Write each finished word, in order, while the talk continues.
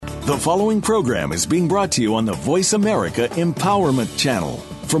The following program is being brought to you on the Voice America Empowerment Channel.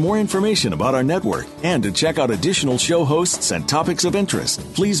 For more information about our network and to check out additional show hosts and topics of interest,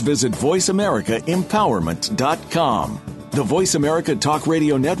 please visit voiceamericaempowerment.com. The Voice America Talk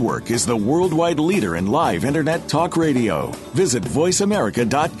Radio Network is the worldwide leader in live Internet talk radio. Visit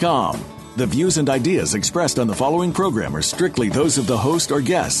voiceamerica.com. The views and ideas expressed on the following program are strictly those of the host or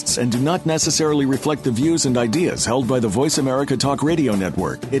guests and do not necessarily reflect the views and ideas held by the Voice America Talk Radio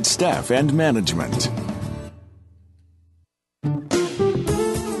Network, its staff, and management.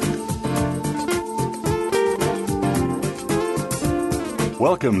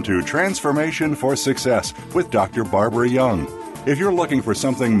 Welcome to Transformation for Success with Dr. Barbara Young. If you're looking for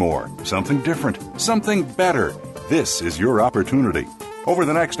something more, something different, something better, this is your opportunity. Over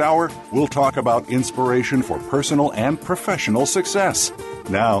the next hour, we'll talk about inspiration for personal and professional success.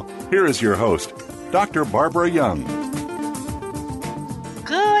 Now, here is your host, Dr. Barbara Young.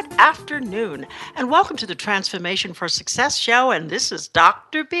 Good afternoon, and welcome to the Transformation for Success show, and this is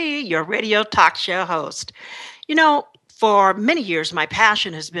Dr. B, your radio talk show host. You know, for many years, my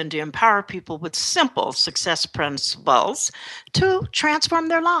passion has been to empower people with simple success principles to transform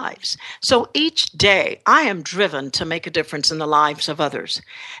their lives. So each day, I am driven to make a difference in the lives of others.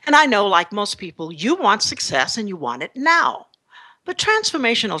 And I know, like most people, you want success and you want it now. But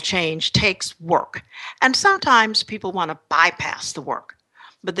transformational change takes work. And sometimes people want to bypass the work.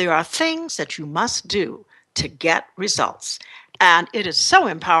 But there are things that you must do to get results. And it is so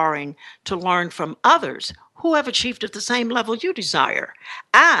empowering to learn from others who have achieved at the same level you desire.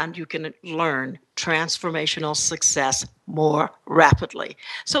 And you can learn transformational success more rapidly.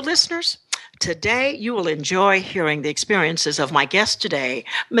 So listeners, today you will enjoy hearing the experiences of my guest today,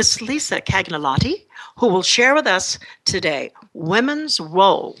 Miss Lisa Cagnalotti, who will share with us today women's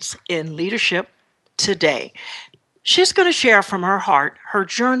roles in leadership today. She's going to share from her heart her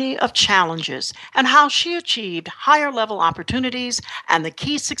journey of challenges and how she achieved higher level opportunities and the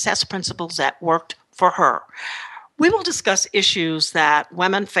key success principles that worked for her. We will discuss issues that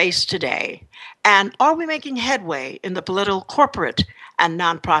women face today, and are we making headway in the political, corporate, and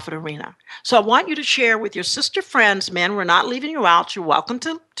nonprofit arena? So I want you to share with your sister friends, men, we're not leaving you out. You're welcome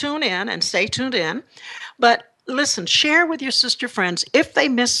to tune in and stay tuned in. But listen, share with your sister friends if they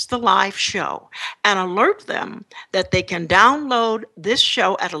miss the live show and alert them that they can download this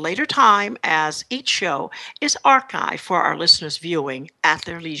show at a later time as each show is archived for our listeners viewing at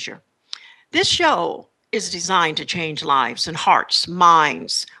their leisure. This show is designed to change lives and hearts,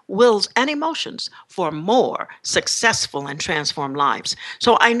 minds, wills, and emotions for more successful and transformed lives.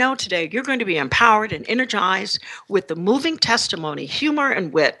 So I know today you're going to be empowered and energized with the moving testimony, humor,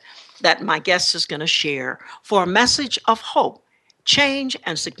 and wit that my guest is going to share for a message of hope, change,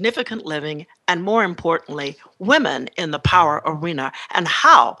 and significant living, and more importantly, women in the power arena and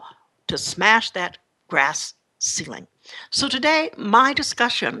how to smash that glass ceiling. So today, my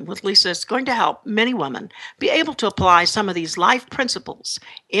discussion with Lisa is going to help many women be able to apply some of these life principles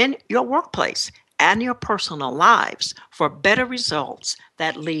in your workplace and your personal lives for better results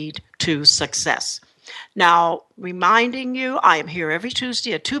that lead to success. Now, reminding you, I am here every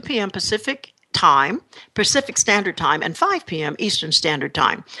Tuesday at 2 p.m. Pacific Standard Time, and 5 p.m. Eastern Standard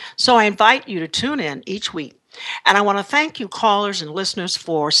Time. So I invite you to tune in each week. And I want to thank you, callers and listeners,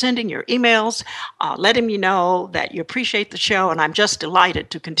 for sending your emails, letting me know that you appreciate the show. And I'm just delighted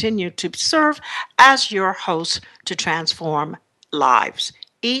to continue to serve as your host to transform lives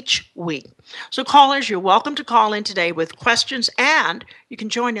each week. So callers, you're welcome to call in today with questions, and you can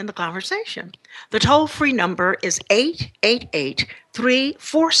join in the conversation. The toll-free number is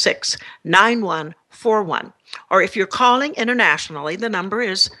 888-346-9141. Or if you're calling internationally, the number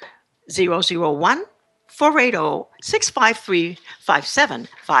is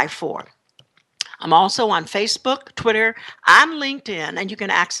 001-480-653-5754. I'm also on Facebook, Twitter, and LinkedIn, and you can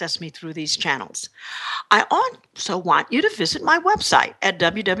access me through these channels. I also want you to visit my website at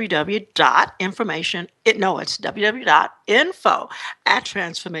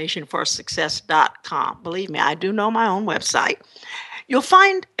www.info@transformationforsuccess.com. Believe me, I do know my own website. You'll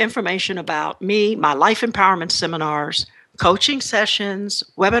find information about me, my life empowerment seminars, coaching sessions,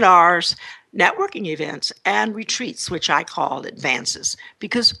 webinars, networking events, and retreats, which I call advances,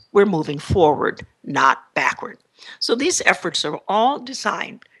 because we're moving forward, not backward. So these efforts are all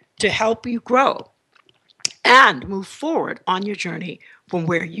designed to help you grow and move forward on your journey from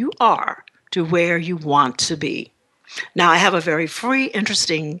where you are to where you want to be. Now, I have a very free,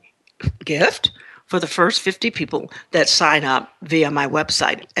 interesting gift for the first 50 people that sign up via my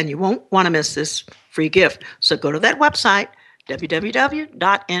website, and you won't want to miss this free gift. So go to that website,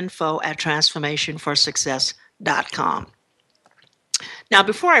 www.info@transformationforsuccess.com. Now,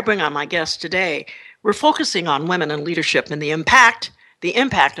 before I bring on my guest today, we're focusing on women in leadership and the impact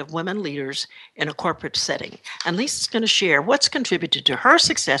of women leaders in a corporate setting. And Lisa's going to share what's contributed to her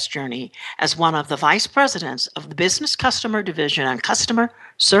success journey as one of the vice presidents of the Business Customer Division and Customer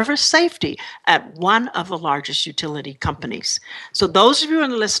Service Safety at one of the largest utility companies. So those of you in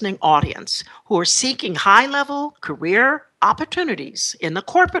the listening audience who are seeking high-level career opportunities in the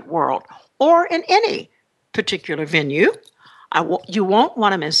corporate world or in any particular venue, you won't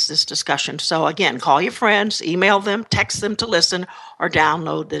want to miss this discussion. So again, call your friends, email them, text them to listen, or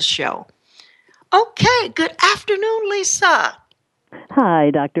download this show. Okay, good afternoon, Lisa.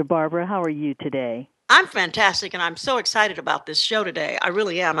 Hi, Dr. Barbara. How are you today? I'm fantastic, and I'm so excited about this show today. I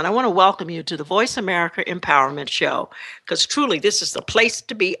really am. And I want to welcome you to the Voice America Empowerment Show, because truly this is the place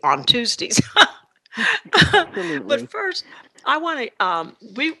to be on Tuesdays. Absolutely. But first, I want to.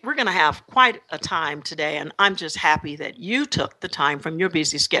 We're going to have quite a time today, and I'm just happy that you took the time from your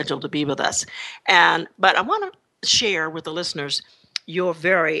busy schedule to be with us. But I want to share with the listeners your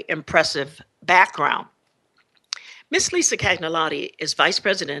very impressive background. Miss Lisa Cagnolati is Vice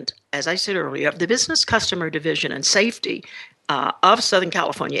President, as I said earlier, of the Business Customer Division and Safety of Southern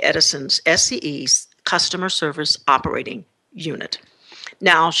California Edison's SCE's Customer Service Operating Unit.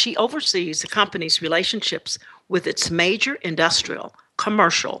 Now, she oversees the company's relationships with its major industrial,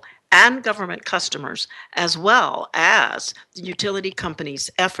 commercial, and government customers, as well as the utility company's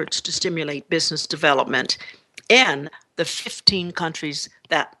efforts to stimulate business development in the 15 countries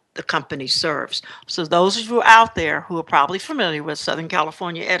that the company serves. So those of you out there who are probably familiar with Southern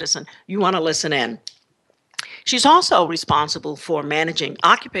California Edison, you want to listen in. She's also responsible for managing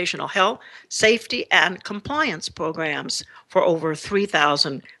occupational health, safety, and compliance programs for over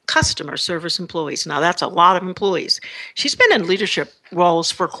 3,000 customer service employees. Now, that's a lot of employees. She's been in leadership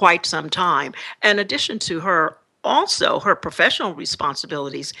roles for quite some time. In addition to her professional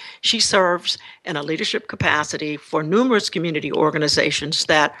responsibilities, she serves in a leadership capacity for numerous community organizations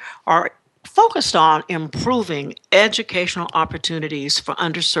that are focused on improving educational opportunities for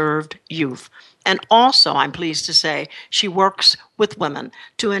underserved youth. And also, I'm pleased to say, she works with women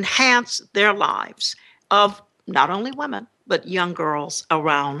to enhance their lives of not only women, but young girls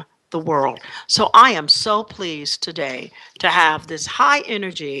around the world. So I am so pleased today to have this high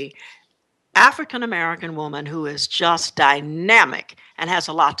energy African-American woman who is just dynamic and has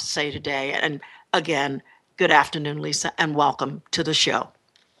a lot to say today. And again, good afternoon, Lisa, and welcome to the show.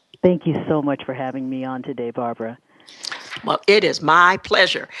 Thank you so much for having me on today, Barbara. Well, it is my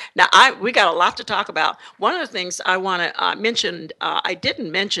pleasure. Now, we got a lot to talk about. One of the things I want to mention, I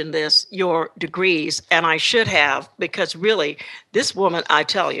didn't mention this, your degrees, and I should have, because really, this woman, I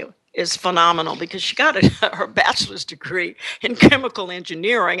tell you, is phenomenal, because she got her bachelor's degree in chemical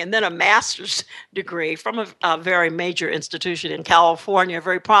engineering and then a master's degree from a very major institution in California, a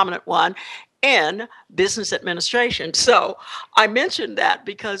very prominent one, in business administration. So I mentioned that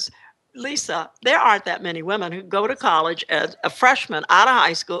because, Lisa, there aren't that many women who go to college as a freshman out of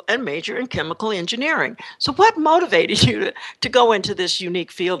high school and major in chemical engineering. So what motivated you to go into this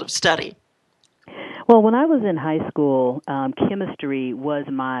unique field of study? Well, when I was in high school, chemistry was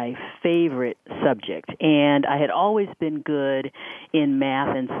my favorite subject, and I had always been good in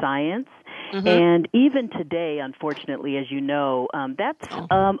math and science. Mm-hmm. And even today, unfortunately, as you know, that's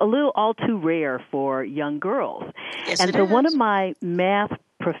a little all too rare for young girls. Yes, and so one of my math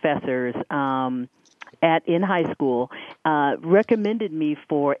professors in high school recommended me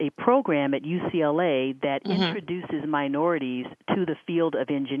for a program at UCLA that introduces minorities to the field of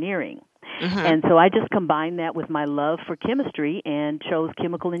engineering. Mm-hmm. And so I just combined that with my love for chemistry and chose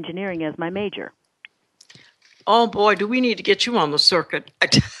chemical engineering as my major. Oh, boy, do we need to get you on the circuit.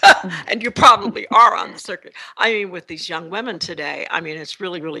 And you probably are on the circuit. I mean, with these young women today, I mean, it's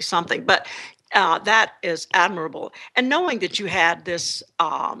really, really something. But that is admirable. And knowing that you had this,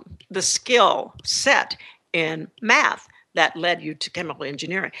 the skill set in math that led you to chemical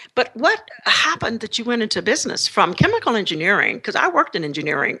engineering. But what happened that you went into business from chemical engineering? Because I worked in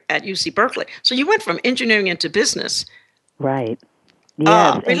engineering at UC Berkeley. So you went from engineering into business. Right.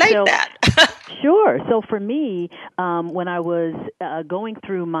 Yes. Relate that. Sure. So for me, when I was going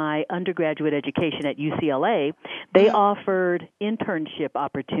through my undergraduate education at UCLA, they offered internship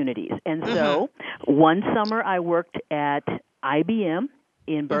opportunities. And so one summer I worked at IBM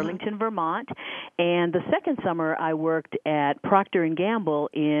in Burlington, Vermont, and the second summer I worked at Procter & Gamble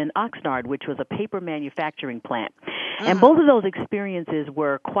in Oxnard, which was a paper manufacturing plant. And both of those experiences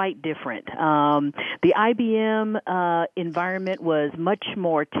were quite different. The IBM environment was much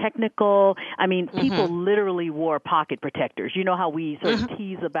more technical. I mean, people literally wore pocket protectors. You know how we sort of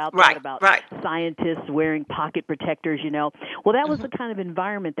tease about that, about scientists wearing pocket protectors, you know? Well, that was the kind of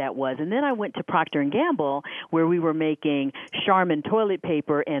environment that was. And then I went to Procter & Gamble, where we were making Charmin toilet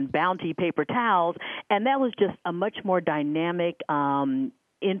paper and Bounty paper towels, and that was just a much more dynamic,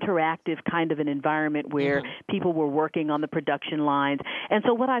 interactive kind of an environment where people were working on the production lines. And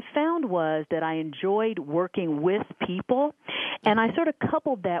so what I found was that I enjoyed working with people, and I sort of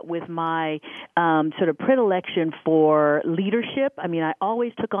coupled that with my sort of predilection for leadership. I mean, I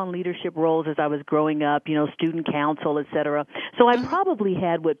always took on leadership roles as I was growing up, you know, student council, et cetera. So I probably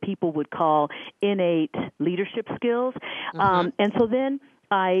had what people would call innate leadership skills. And so then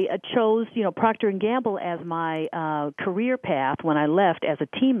I chose, you know, Procter & Gamble as my career path when I left as a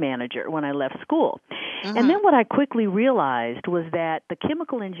team manager, when I left school. And then what I quickly realized was that the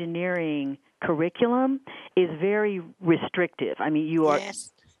chemical engineering curriculum is very restrictive. I mean, you are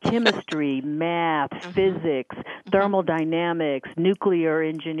chemistry, math, physics, thermodynamics, nuclear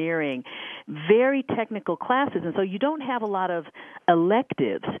engineering, very technical classes. And so you don't have a lot of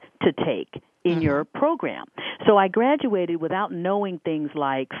electives to take in your program. So I graduated without knowing things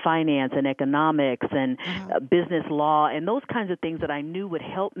like finance and economics and business law and those kinds of things that I knew would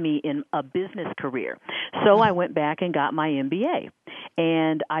help me in a business career. So I went back and got my MBA.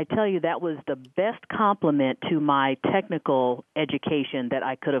 And I tell you, that was the best compliment to my technical education that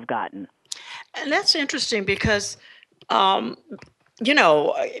I could have gotten. And that's interesting because you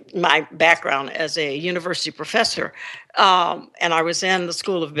know, my background as a university professor, and I was in the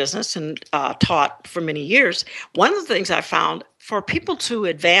School of Business and taught for many years. One of the things I found for people to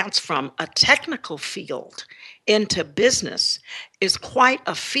advance from a technical field into business is quite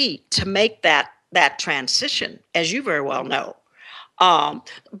a feat to make that transition, as you very well know.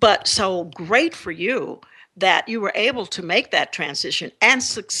 But so great for you that you were able to make that transition and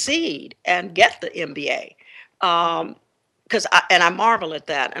succeed and get the MBA. Because I marvel at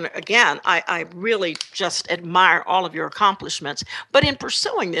that. And again, I really just admire all of your accomplishments. But in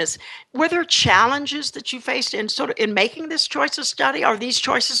pursuing this, were there challenges that you faced in making this choice of study or these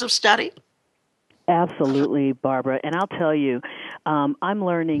choices of study? Absolutely, Barbara. And I'll tell you, I'm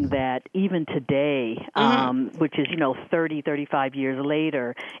learning that even today, which is, 30, 35 years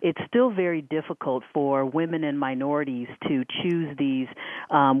later, it's still very difficult for women and minorities to choose these,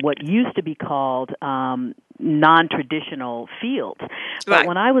 what used to be called non-traditional fields. But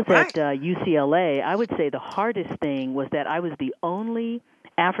when I was at UCLA, I would say the hardest thing was that I was the only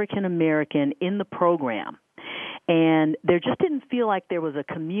African American in the program. And there just didn't feel like there was a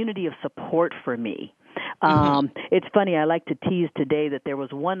community of support for me. It's funny, I like to tease today that there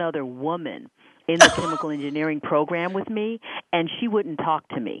was one other woman in the chemical engineering program with me, and she wouldn't talk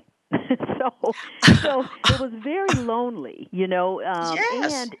to me. So it was very lonely, and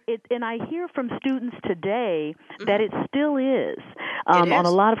I hear from students today that it still is on a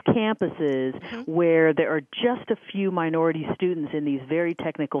lot of campuses where there are just a few minority students in these very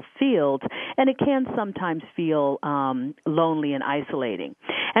technical fields, and it can sometimes feel lonely and isolating.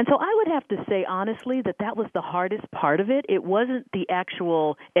 And so I would have to say, honestly, that was the hardest part of it. It wasn't the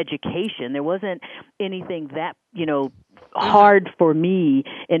actual education. There wasn't anything that, hard for me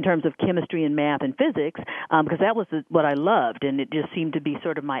in terms of chemistry and math and physics, because that was what I loved, and it just seemed to be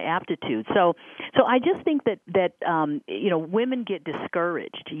sort of my aptitude. So I just think that women get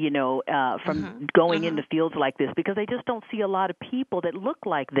discouraged, from going into fields like this because they just don't see a lot of people that look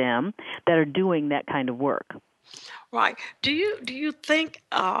like them that are doing that kind of work. Right. Do you think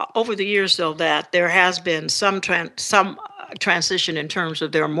over the years, though, that there has been some transition in terms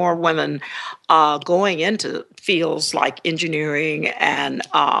of there are more women going into fields like engineering and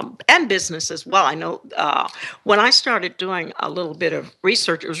business as well? I know when I started doing a little bit of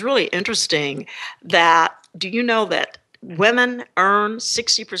research, it was really interesting that, do you know that women earn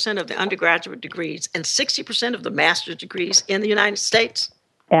 60% of the undergraduate degrees and 60% of the master's degrees in the United States?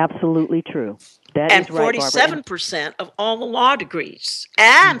 Absolutely true. And 47% of all the law degrees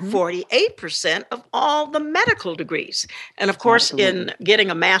and 48% of all the medical degrees. And of course, in getting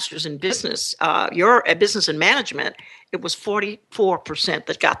a master's in business, your business and management, it was 44%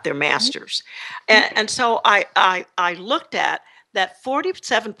 that got their master's. And so I looked at that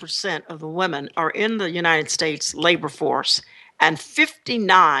 47% of the women are in the United States labor force and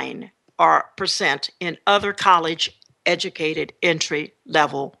 59% in other college educated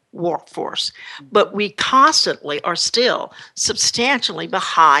entry-level workforce, but we constantly are still substantially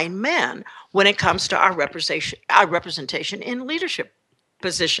behind men when it comes to our representation in leadership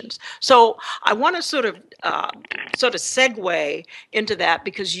positions. So I want to sort of segue into that,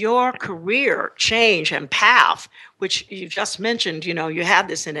 because your career change and path, which you just mentioned, you had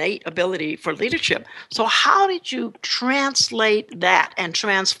this innate ability for leadership. So how did you translate that and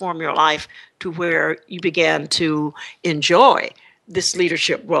transform your life to where you began to enjoy this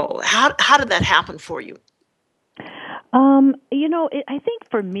leadership role? How did that happen for you? I think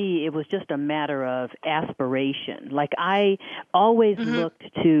for me, it was just a matter of aspiration. Like, I always looked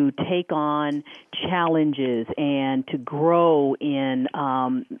to take on challenges and to grow in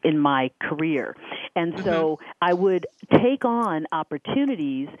my career. And so I would take on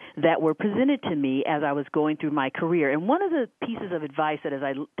opportunities that were presented to me as I was going through my career. And one of the pieces of advice that, as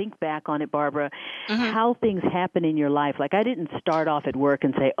I think back on it, Barbara, how things happen in your life. Like, I didn't start off at work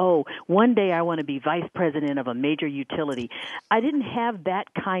and say, oh, one day I want to be vice president of a major utility. I didn't have that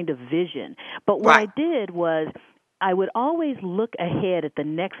kind of vision. But what I did was I would always look ahead at the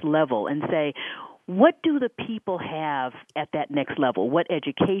next level and say, what do the people have at that next level? What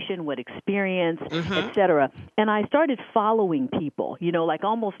education, what experience, et cetera? And I started following people,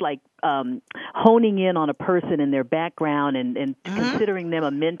 almost like honing in on a person and their background and considering them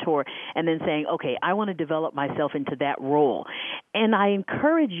a mentor, and then saying, okay, I want to develop myself into that role. And I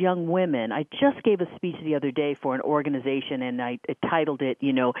encourage young women. I just gave a speech the other day for an organization, and I titled it,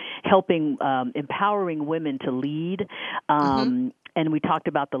 empowering women to lead. And we talked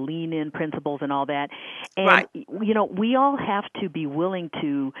about the lean-in principles and all that. And, we all have to be willing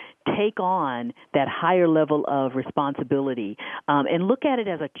to take on that higher level of responsibility and look at it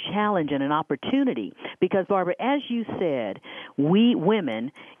as a challenge and an opportunity. Because, Barbara, as you said, we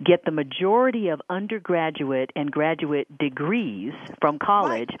women get the majority of undergraduate and graduate degrees from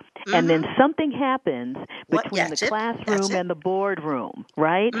college, and then something happens between the classroom and the boardroom,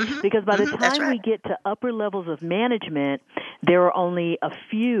 right? Because by the time we get to upper levels of management, there are only a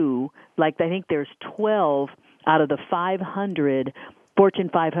few, like I think there's 12 out of the 500 Fortune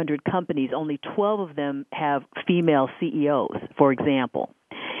 500 companies, only 12 of them have female CEOs, for example.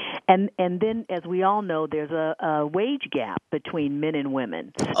 And then, as we all know, there's a wage gap between men and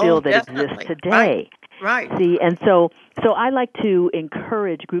women still that exists today. Right. See, and so I like to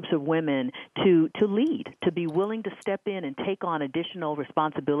encourage groups of women to lead, to be willing to step in and take on additional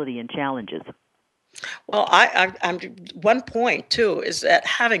responsibility and challenges. Well, I'm one point too is that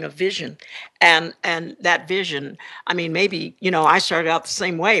having a vision, and that vision. I mean, maybe I started out the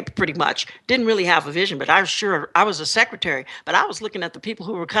same way, pretty much. Didn't really have a vision, but I was a secretary. But I was looking at the people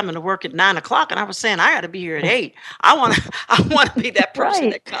who were coming to work at 9 o'clock, and I was saying, I got to be here at 8. I want to be that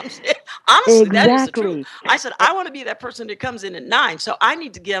person that comes in. Honestly, that is the truth. I said I want to be that person that comes in at 9, so I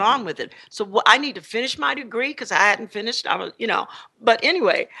need to get on with it. So I need to finish my degree because I hadn't finished. I was, But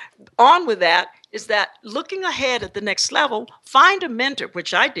anyway, on with that. Is that looking ahead at the next level, find a mentor,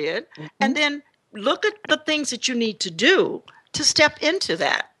 which I did, and then look at the things that you need to do to step into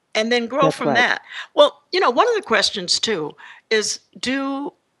that and then grow from that. Well, one of the questions too is,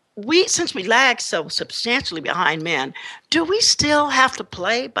 since we lag so substantially behind men, do we still have to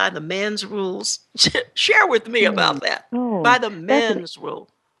play by the men's rules? Share with me about that. By the men's rule.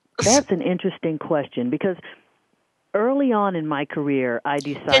 That's an interesting question, because early on in my career, I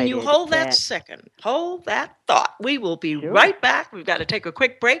decided. Can you hold that second? Hold that thought. We will be right back. We've got to take a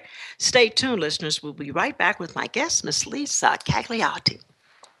quick break. Stay tuned, listeners. We'll be right back with my guest, Miss Lisa Cagliati.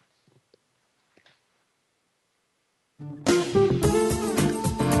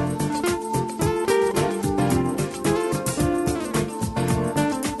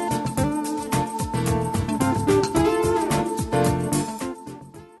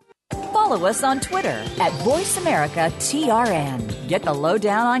 Follow us on Twitter at VoiceAmericaTRN. Get the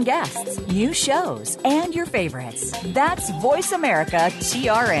lowdown on guests, new shows, and your favorites. That's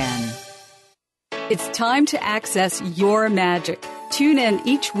VoiceAmericaTRN. It's time to access your magic. Tune in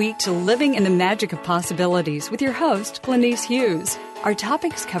each week to Living in the Magic of Possibilities with your host, Glenice Hughes. Our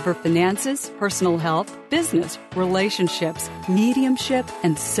topics cover finances, personal health, business, relationships, mediumship,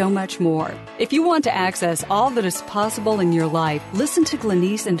 and so much more. If you want to access all that is possible in your life, listen to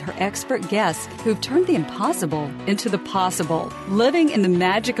Glenice and her expert guests who've turned the impossible into the possible. Living in the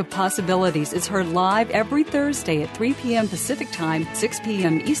Magic of Possibilities is heard live every Thursday at 3 p.m. Pacific Time, 6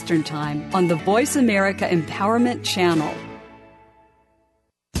 p.m. Eastern Time on the Voice America Empowerment Channel.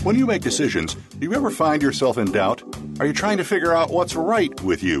 When you make decisions, do you ever find yourself in doubt? Are you trying to figure out what's right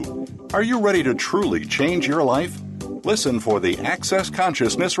with you? Are you ready to truly change your life? Listen for the Access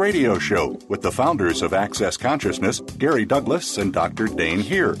Consciousness radio show with the founders of Access Consciousness, Gary Douglas and Dr. Dane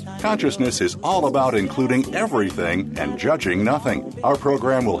Heer. Consciousness is all about including everything and judging nothing. Our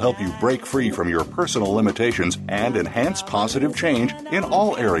program will help you break free from your personal limitations and enhance positive change in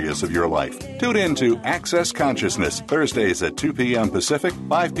all areas of your life. Tune in to Access Consciousness, Thursdays at 2 p.m. Pacific,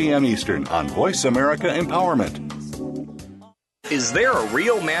 5 p.m. Eastern on Voice America Empowerment. Is there a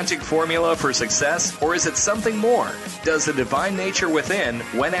real magic formula for success, or is it something more? Does the divine nature within,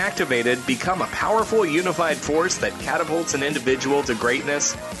 when activated, become a powerful unified force that catapults an individual to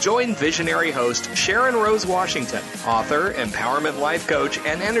greatness? Join visionary host Sharon Rose Washington, author, empowerment life coach,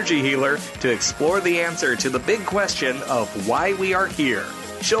 and energy healer to explore the answer to the big question of why we are here.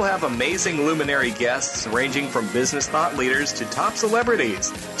 She'll have amazing luminary guests ranging from business thought leaders to top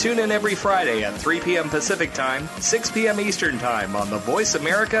celebrities. Tune in every Friday at 3 p.m. Pacific Time, 6 p.m. Eastern Time on the Voice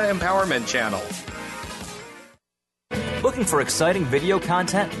America Empowerment Channel. Looking for exciting video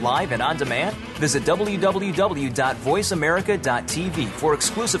content live and on demand? Visit www.voiceamerica.tv for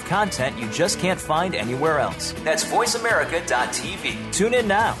exclusive content you just can't find anywhere else. That's voiceamerica.tv. Tune in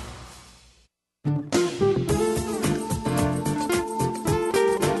now.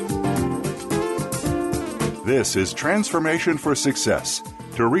 This is Transformation for Success.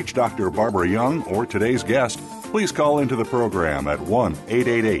 To reach Dr. Barbara Young or today's guest, please call into the program at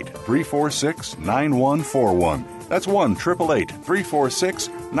 1-888-346-9141. That's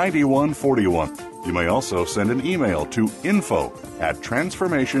 1-888-346-9141. You may also send an email to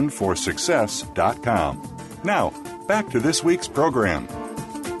info@transformationforsuccess.com. Now, back to this week's program.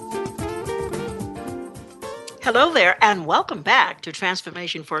 Hello there, and welcome back to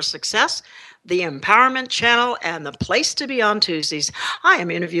Transformation for Success, the Empowerment Channel, and the place to be on Tuesdays. I am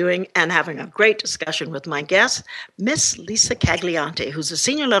interviewing and having a great discussion with my guest, Miss Lisa Cagliante, who's a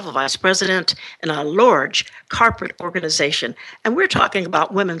senior level vice president in a large corporate organization. And we're talking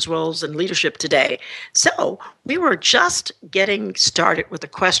about women's roles in leadership today. So we were just getting started with the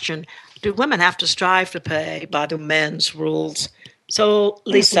question, do women have to strive to play by the men's rules? So,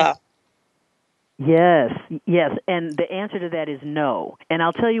 Lisa. Yes, and the answer to that is no. And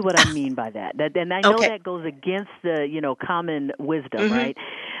I'll tell you what I mean by that. And I know that goes against the, common wisdom, right?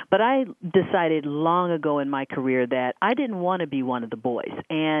 But I decided long ago in my career that I didn't want to be one of the boys.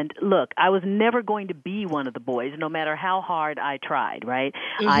 And look, I was never going to be one of the boys, no matter how hard I tried, right?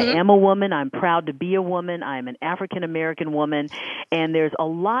 I am a woman. I'm proud to be a woman. I'm an African-American woman. And there's a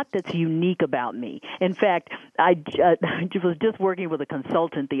lot that's unique about me. In fact, I was just working with a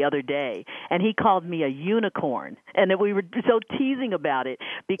consultant the other day, and he called me a unicorn. And we were so teasing about it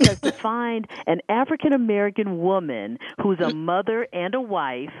because to find an African-American woman who's a mother and a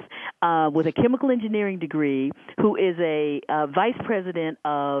wife with a chemical engineering degree who is a vice president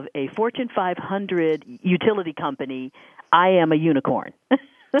of a Fortune 500 utility company, I am a unicorn.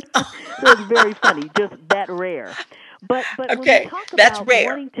 So it's very funny, just that rare. But when you talk that's about rare.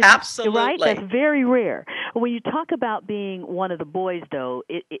 wanting to, Absolutely. Right? That's very rare. When you talk about being one of the boys, though,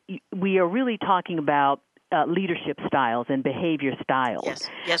 we are really talking about leadership styles and behavior styles.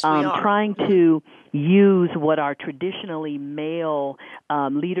 Yes, we are. Trying to use what are traditionally male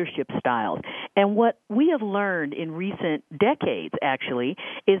leadership styles. And what we have learned in recent decades, actually,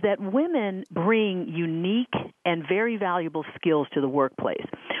 is that women bring unique and very valuable skills to the workplace.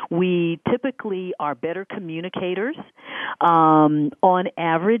 We typically are better communicators. On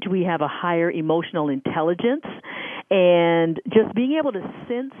average, we have a higher emotional intelligence. And just being able to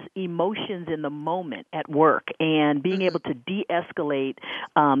sense emotions in the moment at work and being able to de-escalate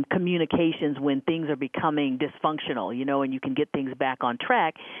communications when things are becoming dysfunctional, and you can get things back on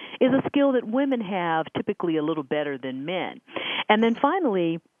track, is a skill that women have typically a little better than men. And then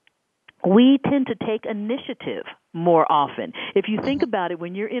finally, we tend to take initiative more often. If you think about it,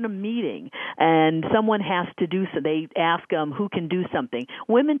 when you're in a meeting and someone has to do so, they ask who can do something.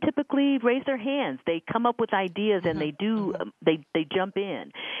 Women typically raise their hands. They come up with ideas and they do. They jump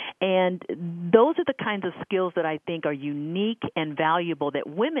in, and those are the kinds of skills that I think are unique and valuable that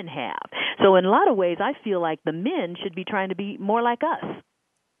women have. So in a lot of ways, I feel like the men should be trying to be more like us.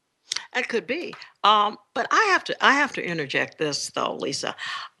 It could be, but I have to interject this though, Lisa.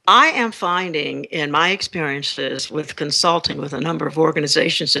 I am finding in my experiences with consulting with a number of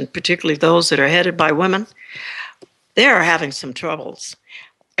organizations, and particularly those that are headed by women, they are having some troubles.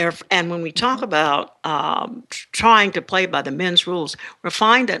 And when we talk about trying to play by the men's rules, we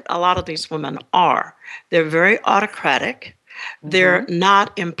find that a lot of these women they're very autocratic. They're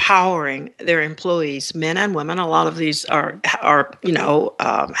not empowering their employees, men and women. A lot of these have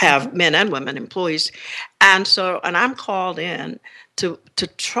men and women employees. And I'm called in to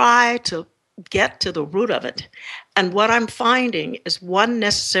try to get to the root of it. And what I'm finding is one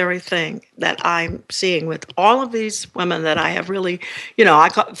necessary thing that I'm seeing with all of these women that I have really,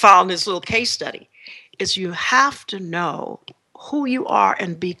 found this little case study, is you have to know who you are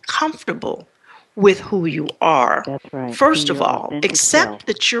and be comfortable with who you are. That's right. First Be of your all, authentic accept self.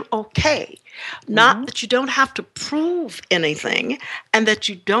 that you're okay, not that you don't have to prove anything, and that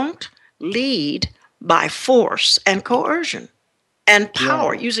you don't lead by force and coercion and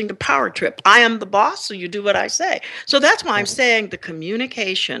power, using the power trip. I am the boss, so you do what I say. So that's why I'm saying the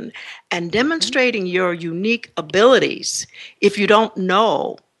communication and demonstrating your unique abilities if you don't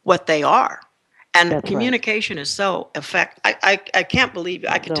know what they are. And That's communication is so effective. I can't believe it.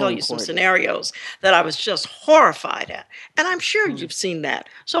 I could So tell you some important. scenarios that I was just horrified at. And I'm sure you've seen that.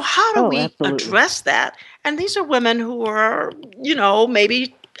 So how do Oh, we absolutely. address that? And these are women who are,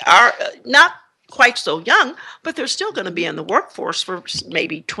 maybe are not quite so young, but they're still going to be in the workforce for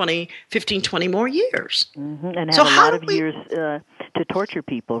maybe 15, 20 more years. And So have a how lot do of we, years to torture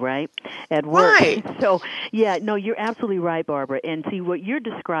people, right? At work. right. So, yeah, no, you're absolutely right, Barbara. And see, what you're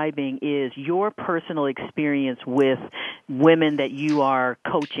describing is your personal experience with women that you are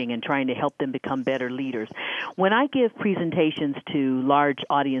coaching and trying to help them become better leaders. When I give presentations to large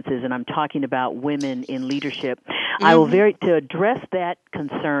audiences and I'm talking about women in leadership, I will to address that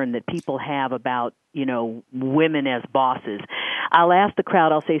concern that people have about, women as bosses. I'll ask the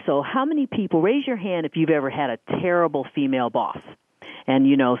crowd, I'll say, so how many people, raise your hand if you've ever had a terrible female boss? And,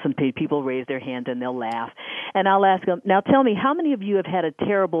 some people raise their hand and they'll laugh. And I'll ask them, now tell me, how many of you have had a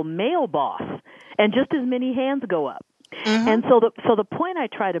terrible male boss? And just as many hands go up. And so the point I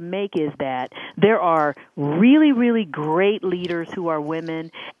try to make is that there are really, really great leaders who are women,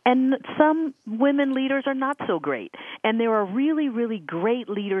 and some women leaders are not so great. And there are really, really great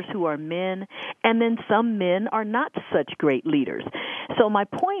leaders who are men, and then some men are not such great leaders. So my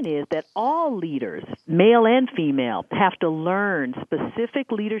point is that all leaders, male and female, have to learn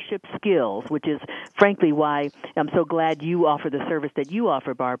specific leadership skills, which is frankly why I'm so glad you offer the service that you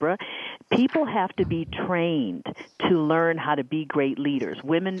offer, Barbara. People have to be trained to learn how to be great leaders.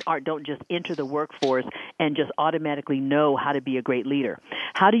 Women don't just enter the workforce and just automatically know how to be a great leader.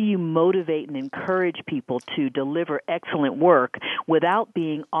 How do you motivate and encourage people to deliver excellent work without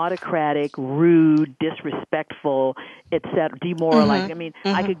being autocratic, rude, disrespectful, etc., demoralizing? I mean,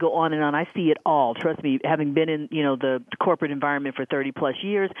 I could go on and on. I see it all. Trust me, having been in, the corporate environment for 30 plus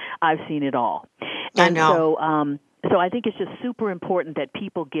years, I've seen it all. And I know. so I think it's just super important that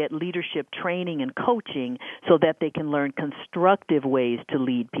people get leadership training and coaching so that they can learn constructive ways to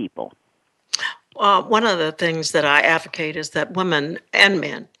lead people. One of the things that I advocate is that women and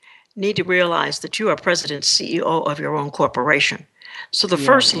men need to realize that you are president, CEO of your own corporation. So the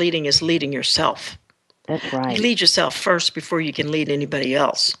first leading is leading yourself. That's right. You lead yourself first before you can lead anybody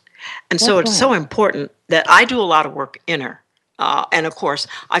else. And so it's so important that I do a lot of work inner. And of course,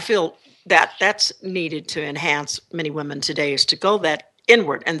 I feel that that's needed to enhance many women today, is to go that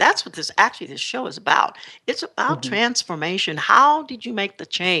inward. And that's what this show is about. It's about transformation. How did you make the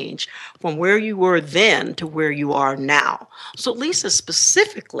change from where you were then to where you are now? So Lisa,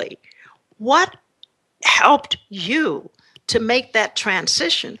 specifically, what helped you to make that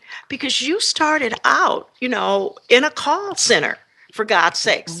transition? Because you started out, in a call center, for God's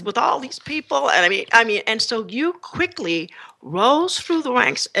sakes, with all these people. And I mean, and so you quickly rose through the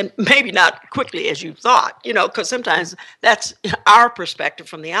ranks, and maybe not quickly as you thought, because sometimes that's our perspective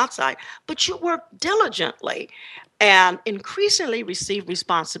from the outside, but you worked diligently and increasingly received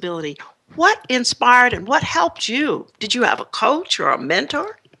responsibility. What inspired and what helped you? Did you have a coach or a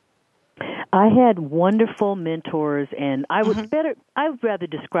mentor? I had wonderful mentors, and I would I would rather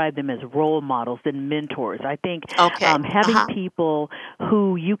describe them as role models than mentors. I think having people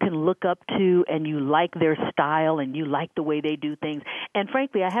who you can look up to and you like their style and you like the way they do things. And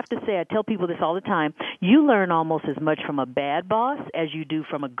frankly, I have to say, I tell people this all the time, you learn almost as much from a bad boss as you do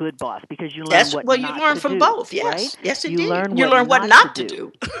from a good boss, because you learn what not to do. Well, you learn from both, yes. Right? Yes, indeed. You learn what not to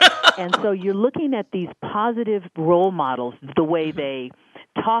do. And so you're looking at these positive role models, the way they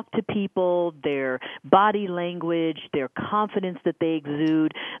talk to people, their body language, their confidence that they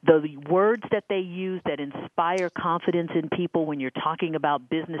exude, the words that they use that inspire confidence in people when you're talking about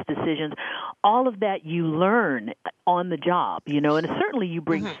business decisions. All of that you learn on the job, and certainly you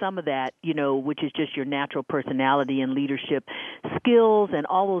bring some of that, which is just your natural personality and leadership skills and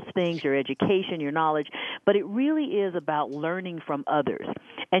all those things, your education, your knowledge. But it really is about learning from others.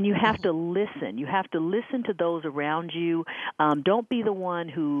 And you have to listen. You have to listen to those around you. Don't be the one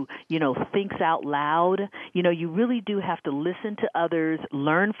who, thinks out loud. You really do have to listen to others,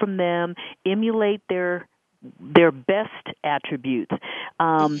 learn from them, emulate their best attributes.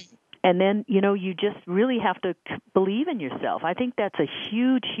 And then, you just really have to believe in yourself. I think that's a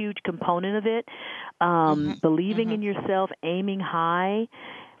huge, huge component of it. Believing in yourself, aiming high,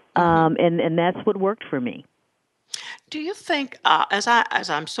 and that's what worked for me. Do you think, as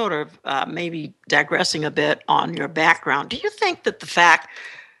I'm sort of maybe digressing a bit on your background, do you think that the fact,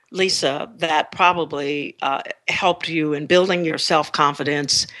 Lisa, that probably helped you in building your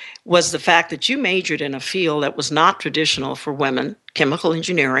self-confidence was the fact that you majored in a field that was not traditional for women, chemical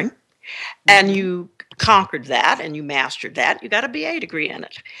engineering, and you conquered that and you mastered that. You got a BA degree in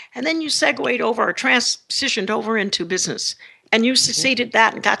it. And then you segued over or transitioned over into business, and you succeeded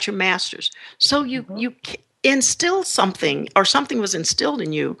that and got your master's. So you instilled something, or something was instilled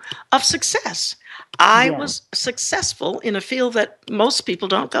in you of success. I was successful in a field that most people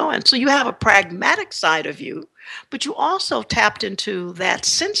don't go in. So you have a pragmatic side of you, but you also tapped into that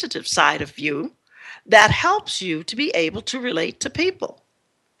sensitive side of you that helps you to be able to relate to people.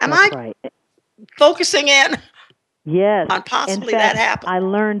 Am I focusing in on possibly in fact, that happening? I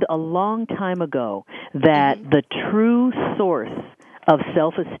learned a long time ago that the true source of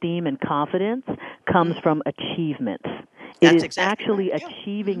self-esteem and confidence comes from achievements. It is actually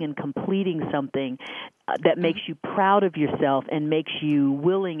achieving and completing something that makes you proud of yourself and makes you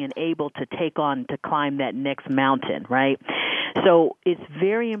willing and able to climb that next mountain, right? So it's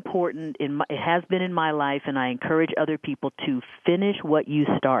very important. It has been in my life, and I encourage other people to finish what you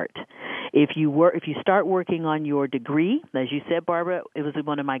start. If you start working on your degree, as you said, Barbara, it was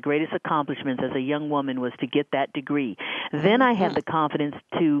one of my greatest accomplishments as a young woman was to get that degree. Then I had the confidence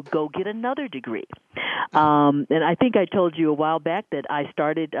to go get another degree. And I think I told you a while back that I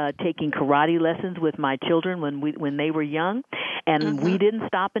started taking karate lessons with my children when they were young, and we didn't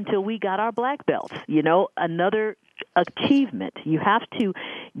stop until we got our black belts. Another achievement. You have to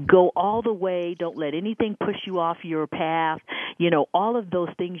go all the way. Don't let anything push you off your path. All of those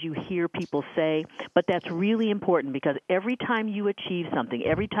things you hear people say, but that's really important because every time you achieve something,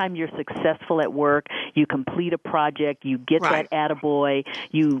 every time you're successful at work, you complete a project, you get that attaboy,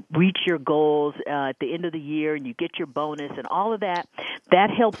 you reach your goals at the end of the year, and you get your bonus and all of that,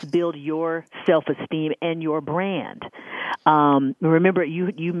 that helps build your self-esteem and your brand. Remember,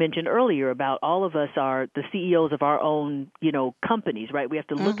 you mentioned earlier about all of us are the CEOs of our own, companies, right? We have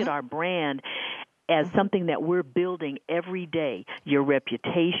to look at our brand as something that we're building every day. Your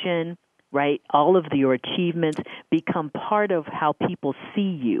reputation, right? All of your achievements become part of how people see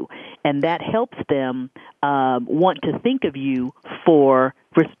you, and that helps them want to think of you for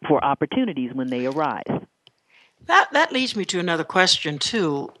opportunities when they arise. That leads me to another question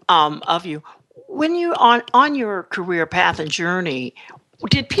too of you. When you on your career path and journey,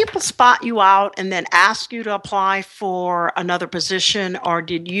 did people spot you out and then ask you to apply for another position, or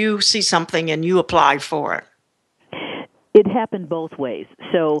did you see something and you applied for it? It happened both ways.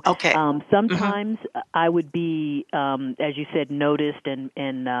 So sometimes I would be, as you said, noticed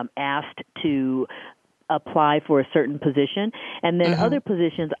and asked to apply for a certain position, and then other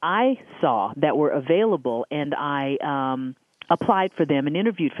positions I saw that were available, and I applied for them and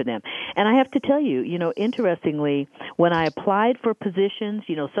interviewed for them. And I have to tell you, interestingly, when I applied for positions,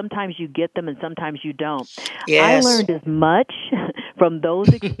 sometimes you get them and sometimes you don't. Yes. I learned as much from those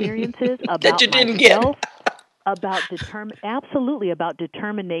experiences about that you didn't myself, about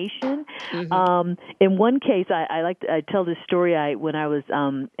determination. In one case, I tell this story. When I was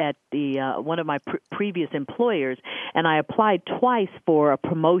at the one of my previous employers, and I applied twice for a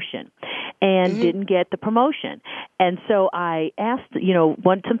promotion, and didn't get the promotion. And so I asked,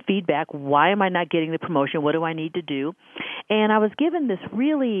 want some feedback. Why am I not getting the promotion? What do I need to do? And I was given this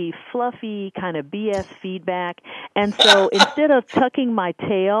really fluffy kind of BS feedback. And so instead of tucking my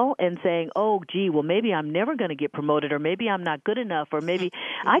tail and saying, oh, gee, well, maybe I'm never going to get promoted, or maybe I'm not good enough, or maybe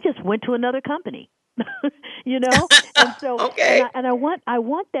I just went to another company. And so and I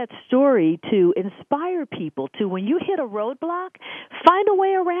want that story to inspire people to, when you hit a roadblock, find a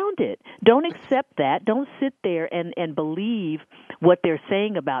way around it. Don't accept that. Don't sit there and believe what they're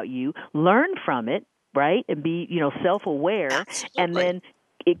saying about you. Learn from it, right? And be, self-aware. Absolutely. And then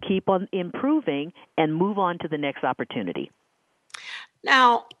keep on improving and move on to the next opportunity.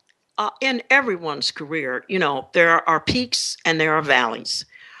 Now, in everyone's career, there are peaks and there are valleys.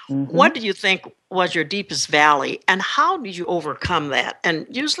 What do you think was your deepest valley, and how did you overcome that? And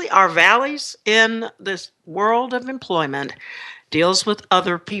usually our valleys in this world of employment deals with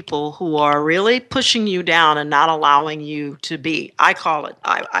other people who are really pushing you down and not allowing you to be. I call it,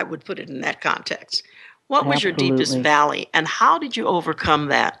 I would put it in that context. What was your deepest valley, and how did you overcome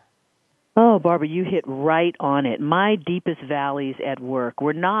that? Oh, Barbara, you hit right on it. My deepest valleys at work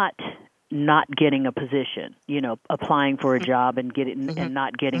were not not getting a position, applying for a job and and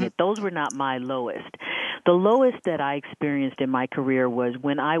not getting it. Those were not my lowest. The lowest that I experienced in my career was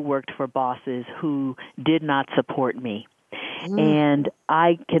when I worked for bosses who did not support me. And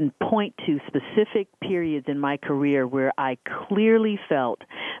I can point to specific periods in my career where I clearly felt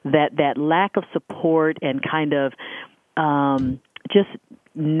that lack of support and kind of just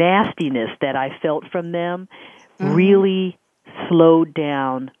nastiness that I felt from them really slowed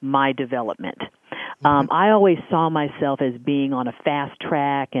down my development. I always saw myself as being on a fast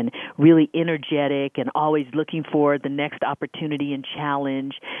track and really energetic and always looking for the next opportunity and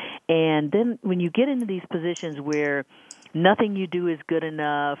challenge. And then when you get into these positions where nothing you do is good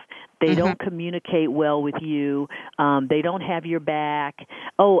enough, they don't communicate well with you, they don't have your back.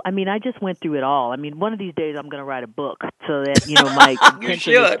 I just went through it all. One of these days I'm going to write a book so that, my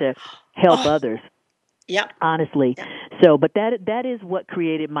intention is to help others. Yeah. Honestly. So, but that is what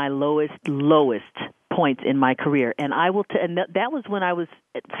created my lowest points in my career. And I will and that was when I was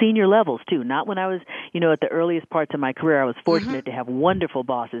at senior levels too, not when I was, at the earliest parts of my career. I was fortunate to have wonderful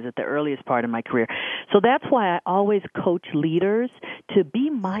bosses at the earliest part of my career. So that's why I always coach leaders to be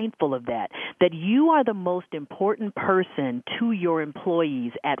mindful of that you are the most important person to your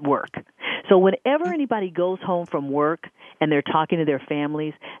employees at work. So whenever anybody goes home from work and they're talking to their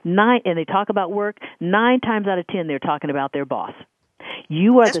families, and they talk about work, 9 times out of 10 they're talking about their boss.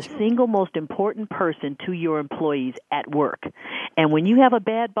 You are the single most important person to your employees at work. And when you have a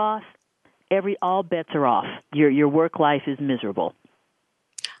bad boss, all bets are off. Your work life is miserable.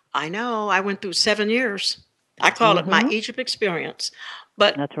 I know. I went through 7 years. I call it my Egypt experience.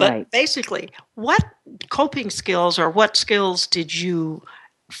 But, That's right. But basically, what coping skills or what skills did you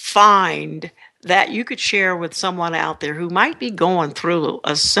find that you could share with someone out there who might be going through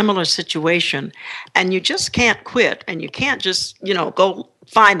a similar situation, and you just can't quit, and you can't just, go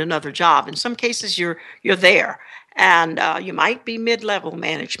find another job? In some cases, you're there, and you might be mid-level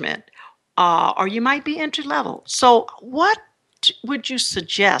management, or you might be entry-level. So what would you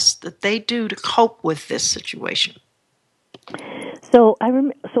suggest that they do to cope with this situation? So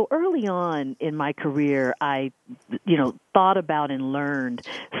so early on in my career, I, thought about and learned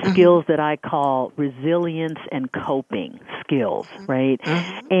skills that I call resilience and coping skills, right?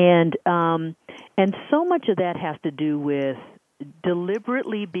 And so much of that has to do with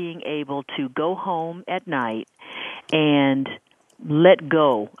deliberately being able to go home at night and let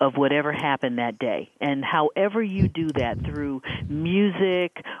go of whatever happened that day. And however you do that, through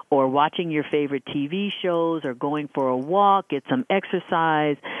music or watching your favorite TV shows or going for a walk, get some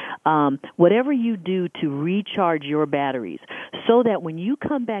exercise, whatever you do to recharge your batteries, so that when you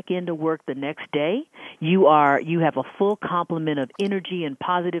come back into work the next day, you have a full complement of energy and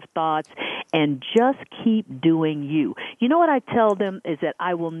positive thoughts, and just keep doing you. You know what I tell them is that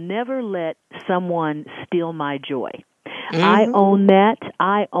I will never let someone steal my joy. I own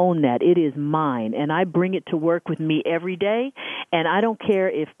that. It is mine, and I bring it to work with me every day. And I don't care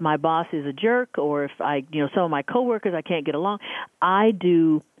if my boss is a jerk or if some of my coworkers I can't get along. I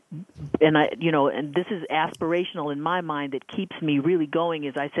do, and and this is aspirational in my mind that keeps me really going.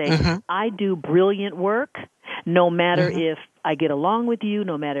 Is I say I do brilliant work, no matter if I get along with you,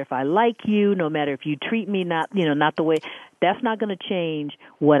 no matter if I like you, no matter if you treat me not the way. That's not going to change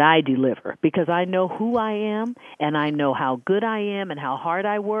what I deliver, because I know who I am and I know how good I am and how hard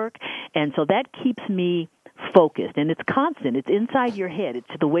I work. And so that keeps me focused, and it's constant. It's inside your head.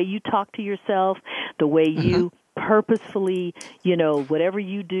 It's the way you talk to yourself, the way you purposefully, whatever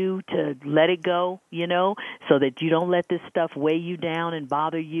you do to let it go, so that you don't let this stuff weigh you down and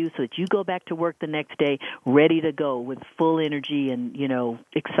bother you, so that you go back to work the next day ready to go with full energy and,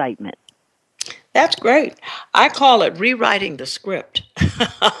 excitement. That's great. I call it rewriting the script.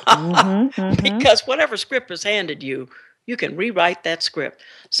 Because whatever script is handed you, you can rewrite that script.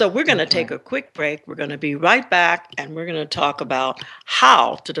 So we're going to take a quick break. We're going to be right back, and we're going to talk about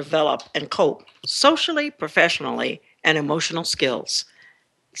how to develop and cope socially, professionally, and emotional skills.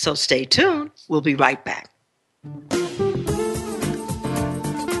 So stay tuned. We'll be right back.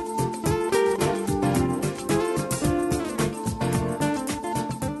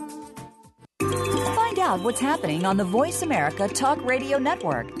 Find out what's happening on the Voice America Talk Radio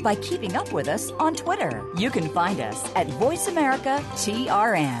Network by keeping up with us on Twitter. You can find us at Voice America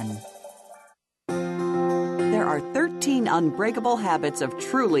TRN. There are 13 unbreakable habits of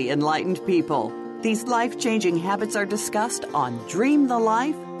truly enlightened people. These life-changing habits are discussed on Dream the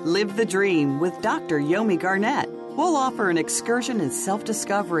Life, Live the Dream with Dr. Yomi Garnett. We'll offer an excursion in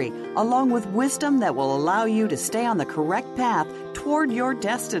self-discovery, along with wisdom that will allow you to stay on the correct path toward your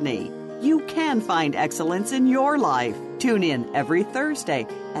destiny. You can find excellence in your life. Tune in every Thursday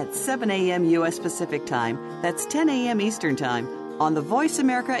at 7 a.m. U.S. Pacific Time, that's 10 a.m. Eastern Time, on the Voice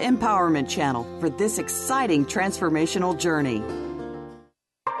America Empowerment Channel for this exciting transformational journey.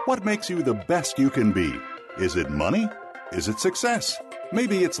 What makes you the best you can be? Is it money? Is it success?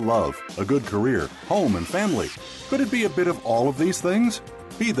 Maybe it's love, a good career, home, and family. Could it be a bit of all of these things?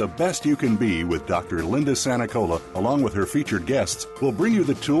 Be the best you can be with Dr. Linda Sanicola, along with her featured guests, will bring you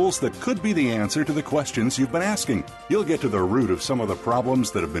the tools that could be the answer to the questions you've been asking. You'll get to the root of some of the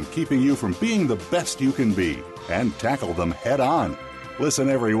problems that have been keeping you from being the best you can be and tackle them head on. Listen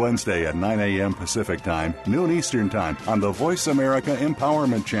every Wednesday at 9 a.m. Pacific Time, noon Eastern Time on the Voice America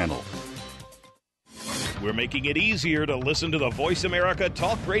Empowerment Channel. We're making it easier to listen to the Voice America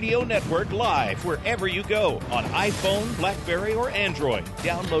Talk Radio Network live wherever you go on iPhone, BlackBerry, or Android.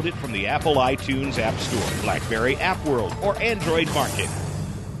 Download it from the Apple iTunes App Store, BlackBerry App World, or Android Market.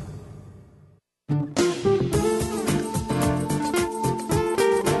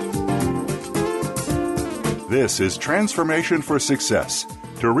 This is Transformation for Success.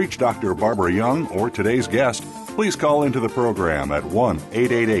 To reach Dr. Barbara Young or today's guest, please call into the program at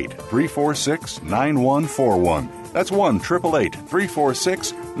 1-888-346-9141. That's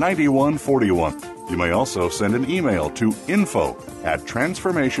 1-888-346-9141. You may also send an email to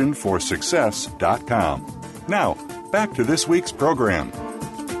info@transformationforsuccess.com. Now, back to this week's program.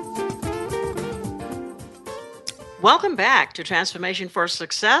 Welcome back to Transformation for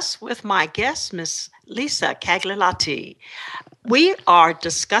Success with my guest, Miss Lisa Cagliolati. We are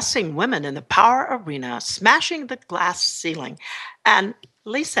discussing women in the power arena, smashing the glass ceiling. And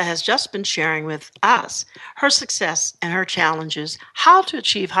Lisa has just been sharing with us her success and her challenges, how to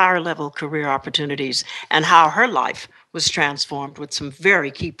achieve higher level career opportunities, and how her life was transformed with some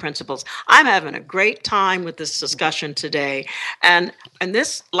very key principles. I'm having a great time with this discussion today. And in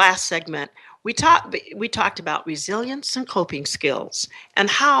this last segment, we talked about resilience and coping skills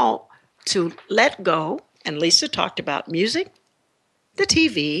and how to let go. And Lisa talked about music, the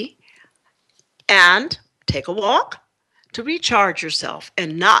TV, and take a walk to recharge yourself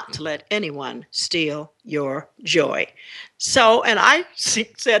and not to let anyone steal your joy. So, and I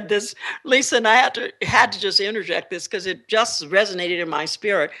said this, Lisa, and I had to just interject this because it just resonated in my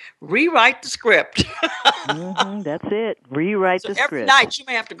spirit. Rewrite the script. That's it. Rewrite the script. Every night you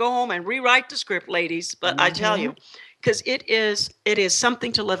may have to go home and rewrite the script, ladies. But I tell you, because it is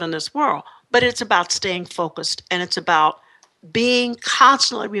something to live in this world. But it's about staying focused, and it's about being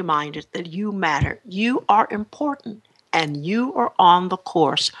constantly reminded that you matter. You are important, and you are on the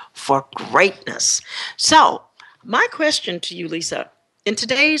course for greatness. So my question to you, Lisa, in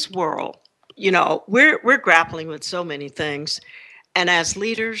today's world, you know, we're grappling with so many things. And as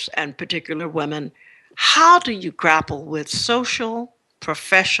leaders, and particular women, how do you grapple with social,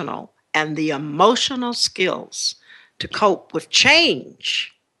 professional, and the emotional skills to cope with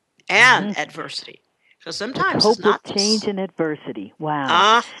change and adversity? Because sometimes cope it's not with change and adversity.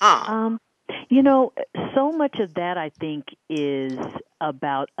 Wow. You know, so much of that, I think, is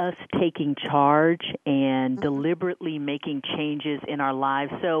about us taking charge and deliberately making changes in our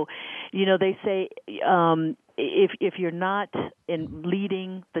lives. So, you know, they say if you're not in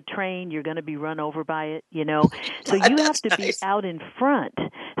leading the train, you're going to be run over by it, you know. So you have to be out in front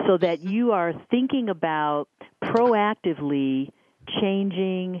so that you are thinking about proactively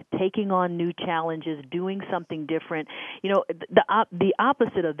changing, taking on new challenges, doing something different. You know, the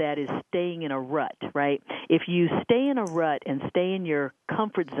opposite of that is staying in a rut, right? If you stay in a rut and stay in your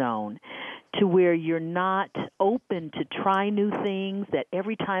comfort zone to where you're not open to try new things, that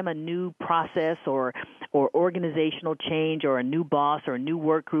every time a new process or organizational change or a new boss or a new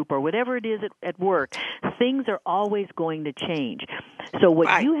work group or whatever it is at work, things are always going to change. So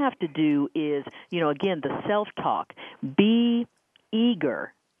what you have to do is, you know, again, the self-talk, be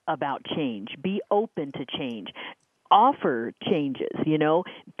eager about change, be open to change, offer changes, you know,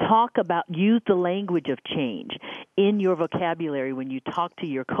 use the language of change in your vocabulary when you talk to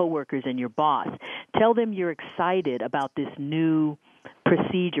your coworkers and your boss. Tell them you're excited about this new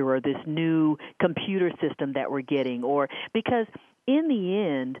procedure or this new computer system that we're getting, or because in the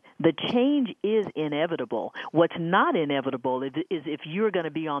end, the change is inevitable. What's not inevitable is if you're going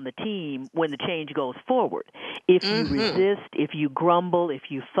to be on the team when the change goes forward. If you resist, if you grumble,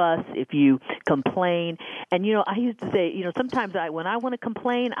 if you fuss, if you complain. And, you know, I used to say, you know, sometimes when I want to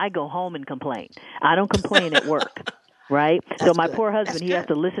complain, I go home and complain. I don't complain at work. right? That's so my good. poor husband, That's he has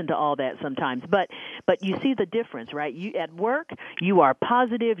good. to listen to all that sometimes. But you see the difference, right? You at work, you are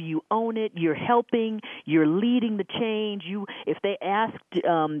positive, you own it, you're helping, you're leading the change. If they ask,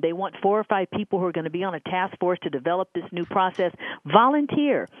 they want 4 or 5 people who are going to be on a task force to develop this new process,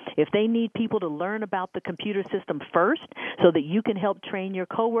 volunteer. If they need people to learn about the computer system first so that you can help train your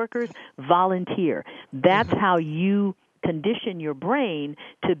coworkers, volunteer. That's how you condition your brain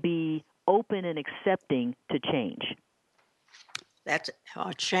to be open and accepting to change. That's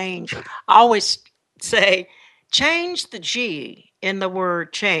change. I always say change the G in the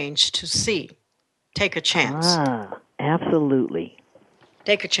word change to C. Take a chance. Absolutely.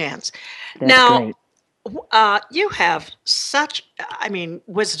 Take a chance. That's Now, great. You have such,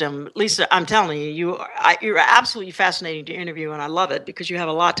 wisdom, Lisa. I'm telling you, you're absolutely fascinating to interview, and I love it because you have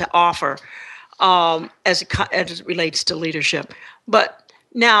a lot to offer as it relates to leadership. But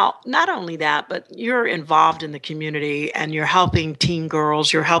now, not only that, but you're involved in the community and you're helping teen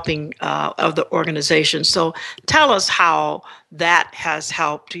girls. You're helping of the organization. So, tell us how that has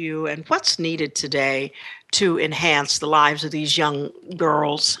helped you and what's needed today to enhance the lives of these young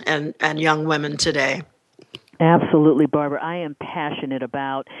girls and young women today. Absolutely, Barbara. I am passionate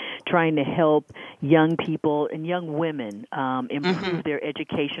about trying to help young people and young women improve their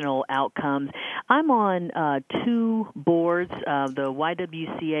educational outcomes. I'm on 2 boards, the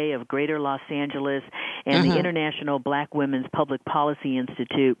YWCA of Greater Los Angeles and the International Black Women's Public Policy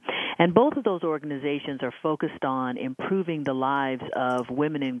Institute. And both of those organizations are focused on improving the lives of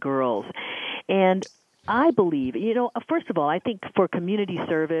women and girls. And I believe, first of all, I think for community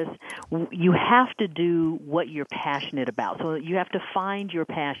service, you have to do what you're passionate about. So you have to find your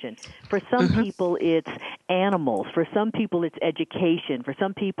passion. For some people, it's animals. For some people, it's education. For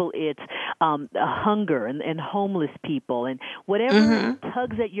some people, it's hunger and homeless people. And whatever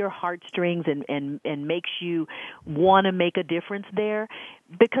tugs at your heartstrings and makes you want to make a difference there.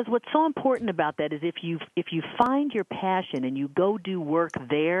 Because what's so important about that is if you find your passion and you go do work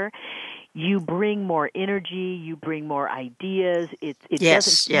there, you bring more energy, you bring more ideas. It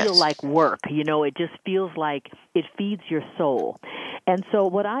doesn't feel like work. It just feels like it feeds your soul. And so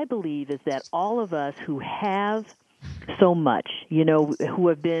what I believe is that all of us who have so much, who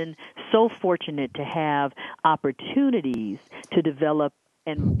have been so fortunate to have opportunities to develop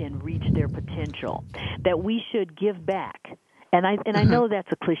and reach their potential, that we should give back. And I know that's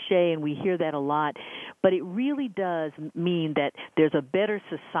a cliche, and we hear that a lot, but it really does mean that there's a better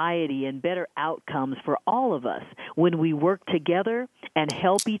society and better outcomes for all of us when we work together and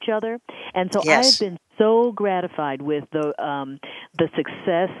help each other. And so I've been so gratified with the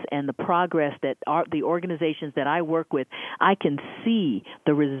success and the progress that the organizations that I work with. I can see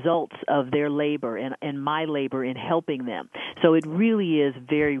the results of their labor and my labor in helping them. So it really is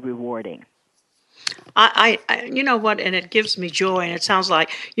very rewarding. I you know what, and it gives me joy, and it sounds like,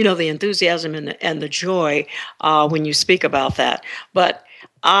 the enthusiasm and the joy when you speak about that. But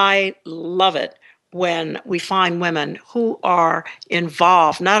I love it when we find women who are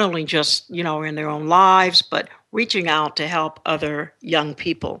involved, not only just, in their own lives, but reaching out to help other young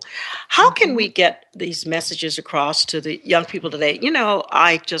people. How can we get these messages across to the young people today?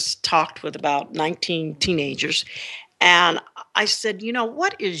 I just talked with about 19 teenagers, and I said,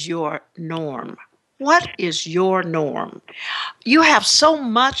 what is your norm? What is your norm? You have so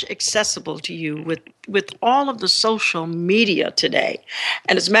much accessible to you with all of the social media today.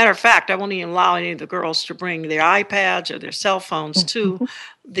 And as a matter of fact, I won't even allow any of the girls to bring their iPads or their cell phones to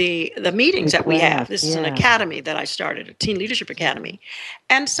the meetings that we have. This is an academy that I started, a teen leadership academy.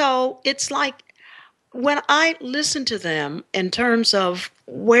 And so it's like when I listen to them in terms of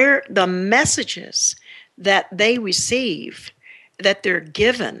where the messages that they receive, that they're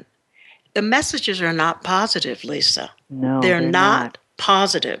given, the messages are not positive, Lisa. No, they're not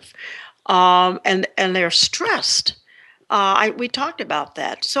positive, and they're stressed. We talked about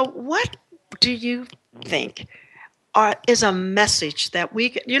that. So, what do you think is a message that we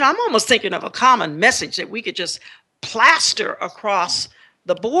could? I'm almost thinking of a common message that we could just plaster across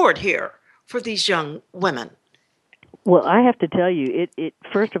the board here for these young women. Well, I have to tell you, it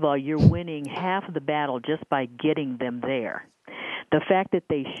first of all, you're winning half of the battle just by getting them there. The fact that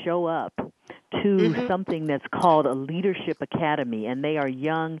they show up to something that's called a leadership academy, and they are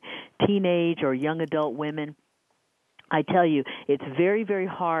young teenage or young adult women, I tell you, it's very, very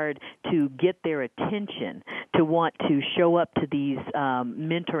hard to get their attention to want to show up to these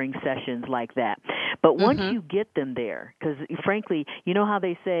mentoring sessions like that. But once you get them there, because frankly, you know how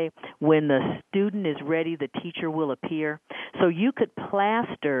they say, when the student is ready, the teacher will appear? So you could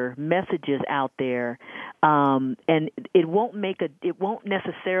plaster messages out there, and it won't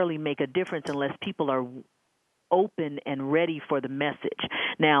necessarily make a difference unless people are open and ready for the message.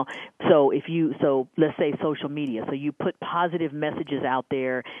 Now, so let's say social media. So you put positive messages out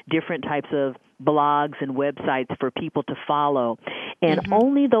there, different types of blogs and websites for people to follow. And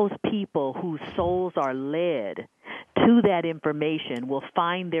only those people whose souls are led to that information will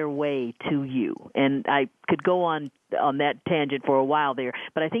find their way to you. And I could go on that tangent for a while there,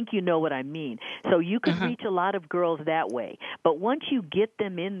 but I think you know what I mean. So you could reach a lot of girls that way. But once you get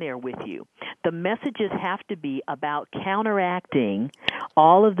them in there with you, the messages have to be about counteracting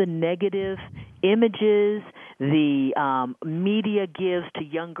all of the negative images the media gives to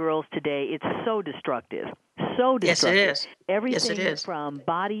young girls today. It's so destructive. So destructive. Yes, it is. Everything from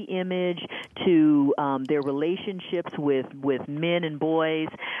body image to their relationships with men and boys,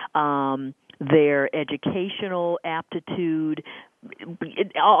 their educational aptitude,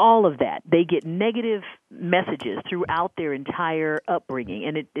 all of that. They get negative messages throughout their entire upbringing.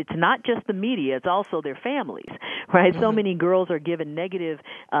 And it's not just the media, it's also their families, right? So many girls are given negative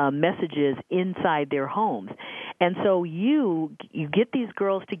messages inside their homes. And so you get these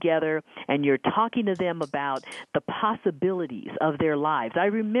girls together and you're talking to them about the possibilities of their lives. I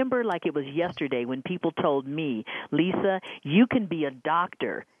remember like it was yesterday when people told me, Lisa, you can be a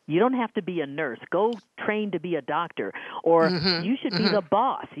doctor. You don't have to be a nurse. Go train to be a doctor. Or you should be the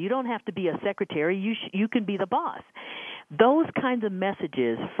boss. You don't have to be a secretary. You can be the boss. Those kinds of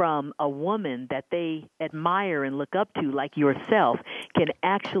messages from a woman that they admire and look up to, like yourself, can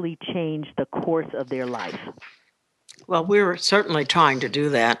actually change the course of their life. Well, we're certainly trying to do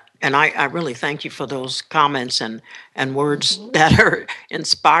that. And I really thank you for those comments and words that are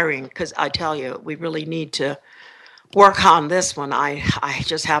inspiring, because I tell you, we really need to work on this one. I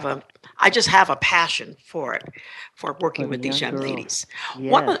just have a passion for it, for working with these young ladies.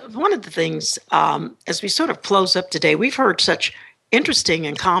 Yes. One of the things, as we sort of close up today, we've heard such interesting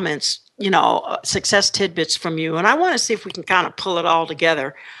and comments, success tidbits from you, and I want to see if we can kind of pull it all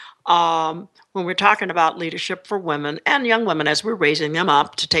together when we're talking about leadership for women and young women as we're raising them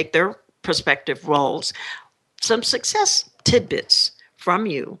up to take their prospective roles. Some success tidbits from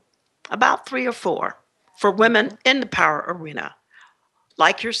you, about 3 or 4. For women in the power arena,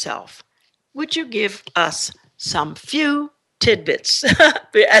 like yourself, would you give us some few tidbits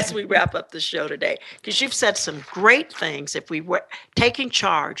as we wrap up the show today? Because you've said some great things. If we were taking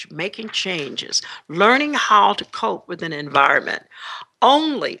charge, making changes, learning how to cope with an environment,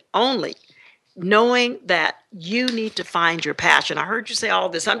 only knowing that you need to find your passion. I heard you say all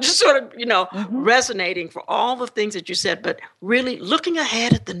this. I'm just sort of, resonating for all the things that you said, but really looking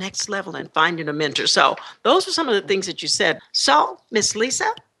ahead at the next level and finding a mentor. So those are some of the things that you said. So, Miss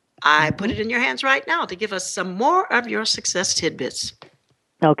Lisa, I put it in your hands right now to give us some more of your success tidbits.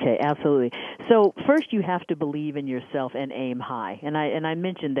 Okay, absolutely. So first you have to believe in yourself and aim high. And I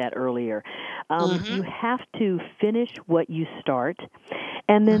mentioned that earlier. You have to finish what you start.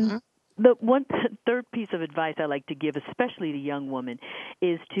 And then the third piece of advice I like to give, especially to young women,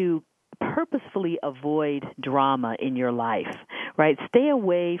 is to purposefully avoid drama in your life, right? Stay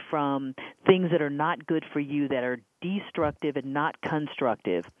away from things that are not good for you, that are destructive and not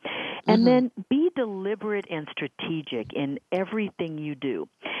constructive. And then be deliberate and strategic in everything you do.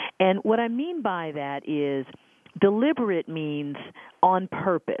 And what I mean by that is deliberate means on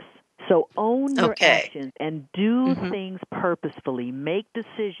purpose. So own your actions and do things purposefully. Make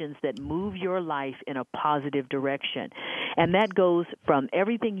decisions that move your life in a positive direction. And that goes from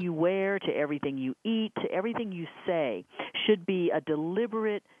everything you wear to everything you eat to everything you say should be a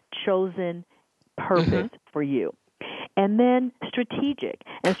deliberate, chosen purpose for you. And then strategic.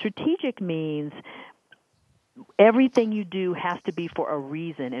 And strategic means everything you do has to be for a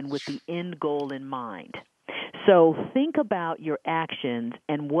reason and with the end goal in mind. So think about your actions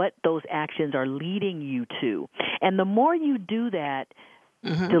and what those actions are leading you to. And the more you do that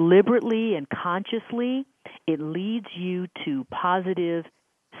deliberately and consciously, it leads you to positive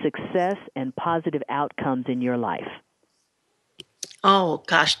success and positive outcomes in your life. Oh,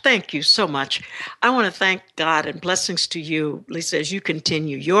 gosh, thank you so much. I want to thank God and blessings to you, Lisa, as you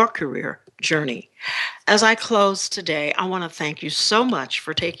continue your career journey. As I close today, I want to thank you so much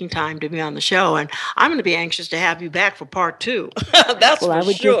for taking time to be on the show, and I'm going to be anxious to have you back for part 2. That's for sure. Well, I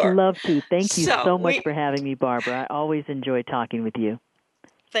would just love to. Thank you so much for having me, Barbara. I always enjoy talking with you.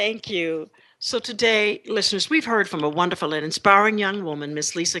 Thank you. So today, listeners, we've heard from a wonderful and inspiring young woman,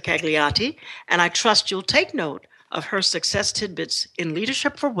 Miss Lisa Cagliotti, and I trust you'll take note of her success tidbits in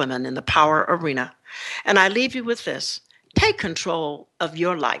leadership for women in the power arena. And I leave you with this. Take control of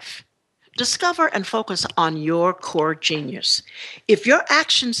your life. Discover and focus on your core genius. If your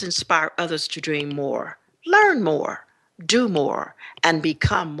actions inspire others to dream more, learn more, do more, and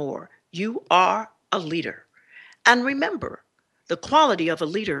become more, you are a leader. And remember, the quality of a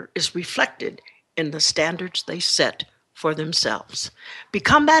leader is reflected in the standards they set for themselves.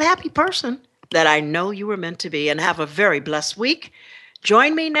 Become that happy person that I know you were meant to be, and have a very blessed week.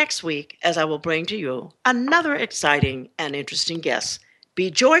 Join me next week as I will bring to you another exciting and interesting guest. Be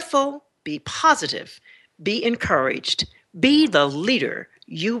joyful, be positive, be encouraged, be the leader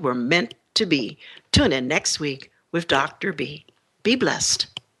you were meant to be. Tune in next week with Dr. B. Be blessed.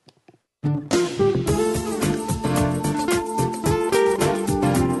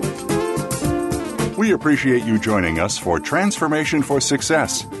 We appreciate you joining us for Transformation for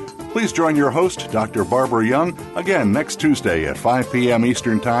Success. Please join your host, Dr. Barbara Young, again next Tuesday at 5 p.m.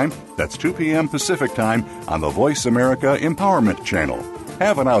 Eastern Time. That's 2 p.m. Pacific Time on the Voice America Empowerment Channel.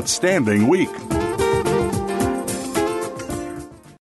 Have an outstanding week.